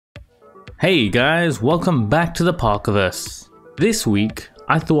Hey guys, welcome back to the Parkerverse. This week,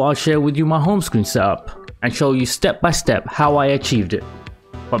 I thought I'd share with you my home screen setup and show you step by step how I achieved it.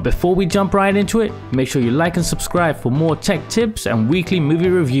 But before we jump right into it, make sure you like and subscribe for more tech tips and weekly movie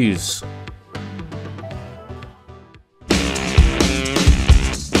reviews.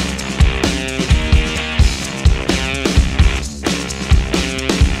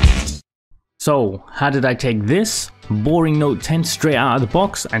 So, how did I take this boring Note 10 straight out of the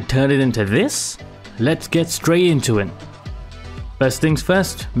box and turn it into this? Let's get straight into it. First things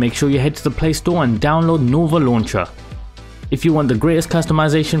first, make sure you head to the Play Store and download Nova Launcher. If you want the greatest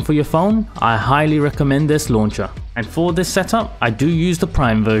customization for your phone, I highly recommend this launcher. And for this setup, I do use the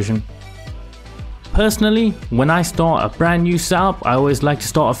Prime version. Personally, when I start a brand new setup, I always like to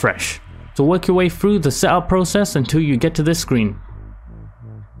start afresh. So work your way through the setup process until you get to this screen.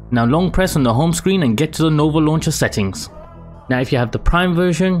 Now long press on the home screen and get to the Nova Launcher settings. Now if you have the Prime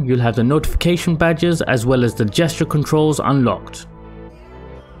version, you'll have the notification badges as well as the gesture controls unlocked.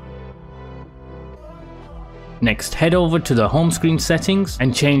 Next, head over to the home screen settings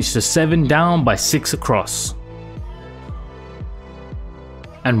and change to 7 down by 6 across.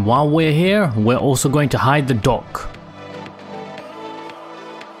 And while we're here, we're also going to hide the dock.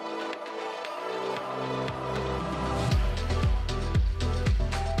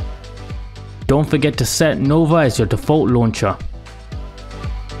 Don't forget to set Nova as your default launcher.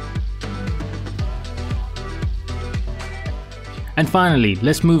 And finally,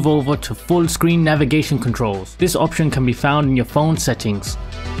 let's move over to full screen navigation controls. This option can be found in your phone settings.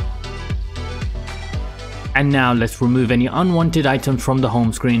 And now let's remove any unwanted items from the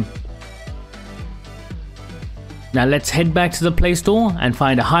home screen. Now let's head back to the Play Store and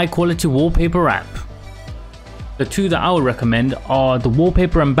find a high quality wallpaper app. The two that I would recommend are the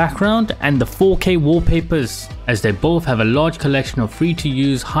Wallpaper and Background and the 4K Wallpapers, as they both have a large collection of free to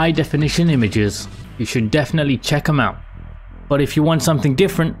use high definition images. You should definitely check them out. But if you want something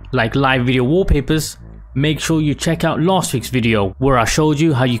different, like live video wallpapers, make sure you check out last week's video where I showed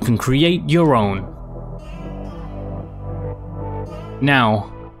you how you can create your own.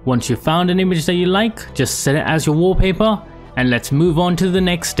 Now, once you've found an image that you like, just set it as your wallpaper and let's move on to the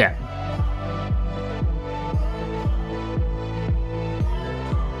next step.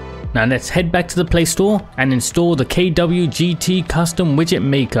 Now let's head back to the Play Store and install the KWGT Custom Widget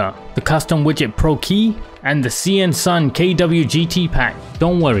Maker, the Custom Widget Pro Key, and the CN Sun KWGT Pack.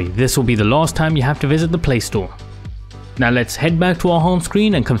 Don't worry, this will be the last time you have to visit the Play Store. Now let's head back to our home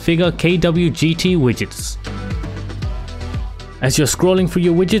screen and configure KWGT widgets. As you're scrolling through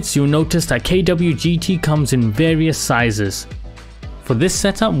your widgets, you'll notice that KWGT comes in various sizes. For this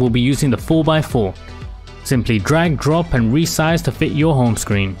setup, we'll be using the 4x4. Simply drag, drop and resize to fit your home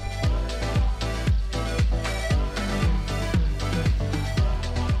screen.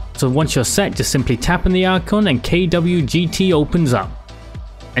 So once you're set, just simply tap on the icon and KWGT opens up.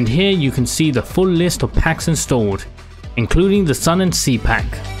 And here you can see the full list of packs installed, including the Sun and Sea pack.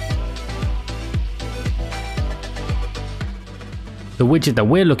 The widget that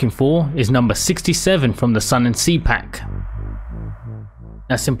we're looking for is number 67 from the Sun and Sea pack.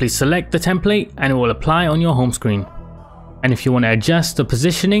 Now simply select the template and it will apply on your home screen. And if you want to adjust the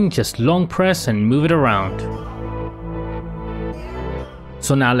positioning, just long press and move it around.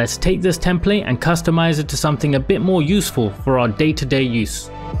 So now let's take this template and customize it to something a bit more useful for our day-to-day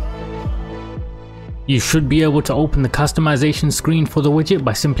use. You should be able to open the customization screen for the widget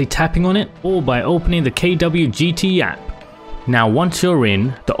by simply tapping on it or by opening the KWGT app. Now once you're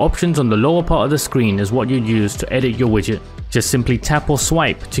in, the options on the lower part of the screen is what you'd use to edit your widget. Just simply tap or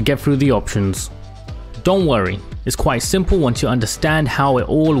swipe to get through the options. Don't worry, it's quite simple once you understand how it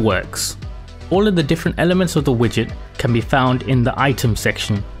all works. All of the different elements of the widget can be found in the item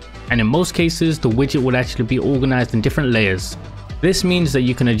section, and in most cases the widget will actually be organized in different layers. This means that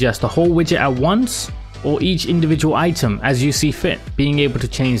you can adjust the whole widget at once or each individual item as you see fit, being able to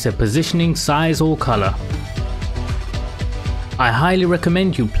change their positioning, size or color. I highly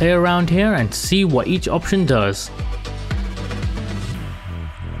recommend you play around here and see what each option does.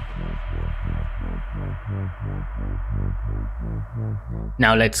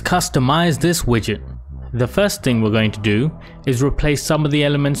 Now let's customize this widget. The first thing we're going to do is replace some of the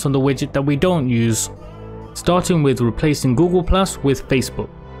elements on the widget that we don't use, starting with replacing Google Plus with Facebook.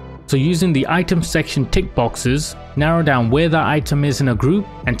 So using the item section tick boxes, narrow down where that item is in a group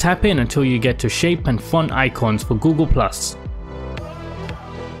and tap in until you get to shape and font icons for Google Plus.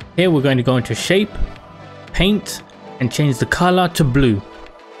 Here we're going to go into shape, paint and change the color to blue.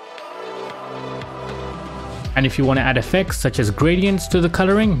 And if you want to add effects such as gradients to the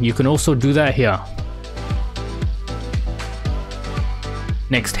coloring, you can also do that here.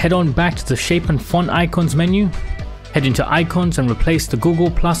 Next, head on back to the shape and font icons menu, head into icons and replace the Google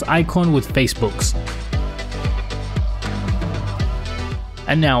Plus icon with Facebook's.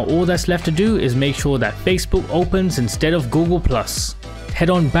 And now all that's left to do is make sure that Facebook opens instead of Google Plus. Head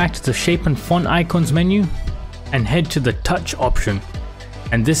on back to the shape and font icons menu and head to the touch option.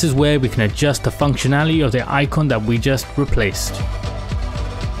 And this is where we can adjust the functionality of the icon that we just replaced.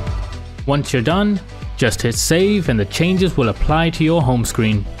 Once you're done, just hit save and the changes will apply to your home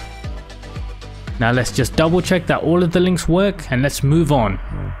screen. Now let's just double check that all of the links work and let's move on.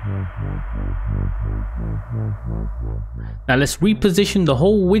 Now let's reposition the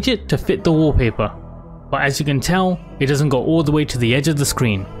whole widget to fit the wallpaper. But as you can tell, it doesn't go all the way to the edge of the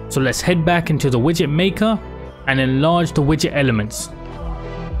screen. So let's head back into the widget maker and enlarge the widget elements.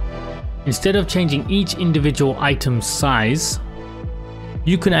 Instead of changing each individual item's size,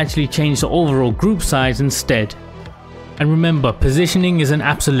 you can actually change the overall group size instead. And remember, positioning is an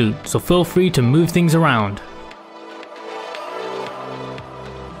absolute, so feel free to move things around.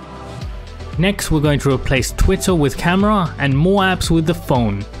 Next, we're going to replace Twitter with camera and more apps with the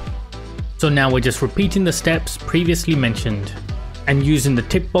phone. So now we're just repeating the steps previously mentioned and using the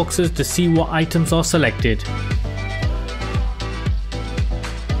tick boxes to see what items are selected.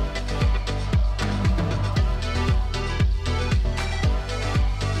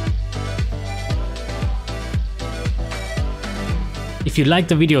 If you liked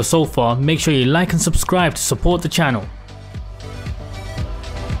the video so far, make sure you like and subscribe to support the channel.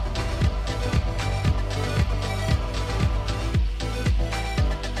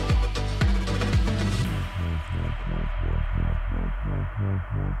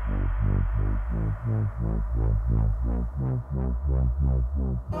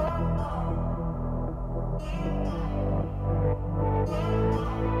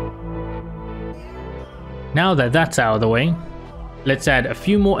 Now that that's out of the way, let's add a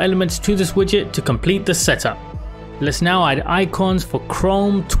few more elements to this widget to complete the setup. Let's now add icons for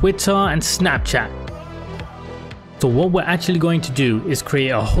Chrome, Twitter and Snapchat. So what we're actually going to do is create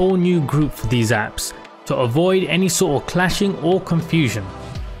a whole new group for these apps to avoid any sort of clashing or confusion.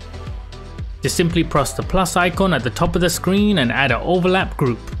 Just simply press the plus icon at the top of the screen and add an overlap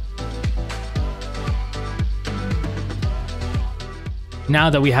group. Now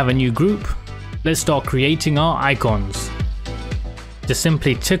that we have a new group, let's start creating our icons. Just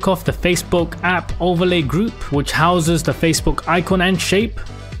simply tick off the Facebook app overlay group, which houses the Facebook icon and shape,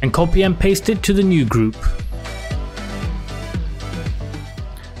 and copy and paste it to the new group.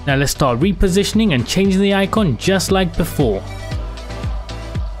 Now let's start repositioning and changing the icon just like before.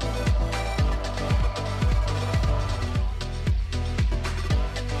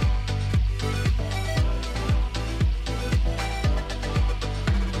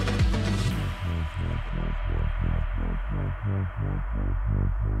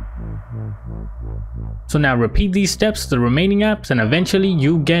 So now repeat these steps to the remaining apps and eventually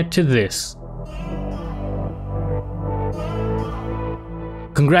you'll get to this.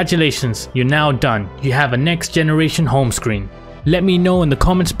 Congratulations, you're now done. You have a next generation home screen. Let me know in the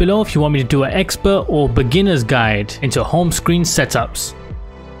comments below if you want me to do an expert or beginner's guide into home screen setups.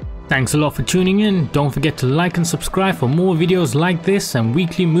 Thanks a lot for tuning in. Don't forget to like and subscribe for more videos like this and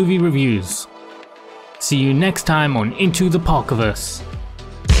weekly movie reviews. See you next time on Into the Parkerverse.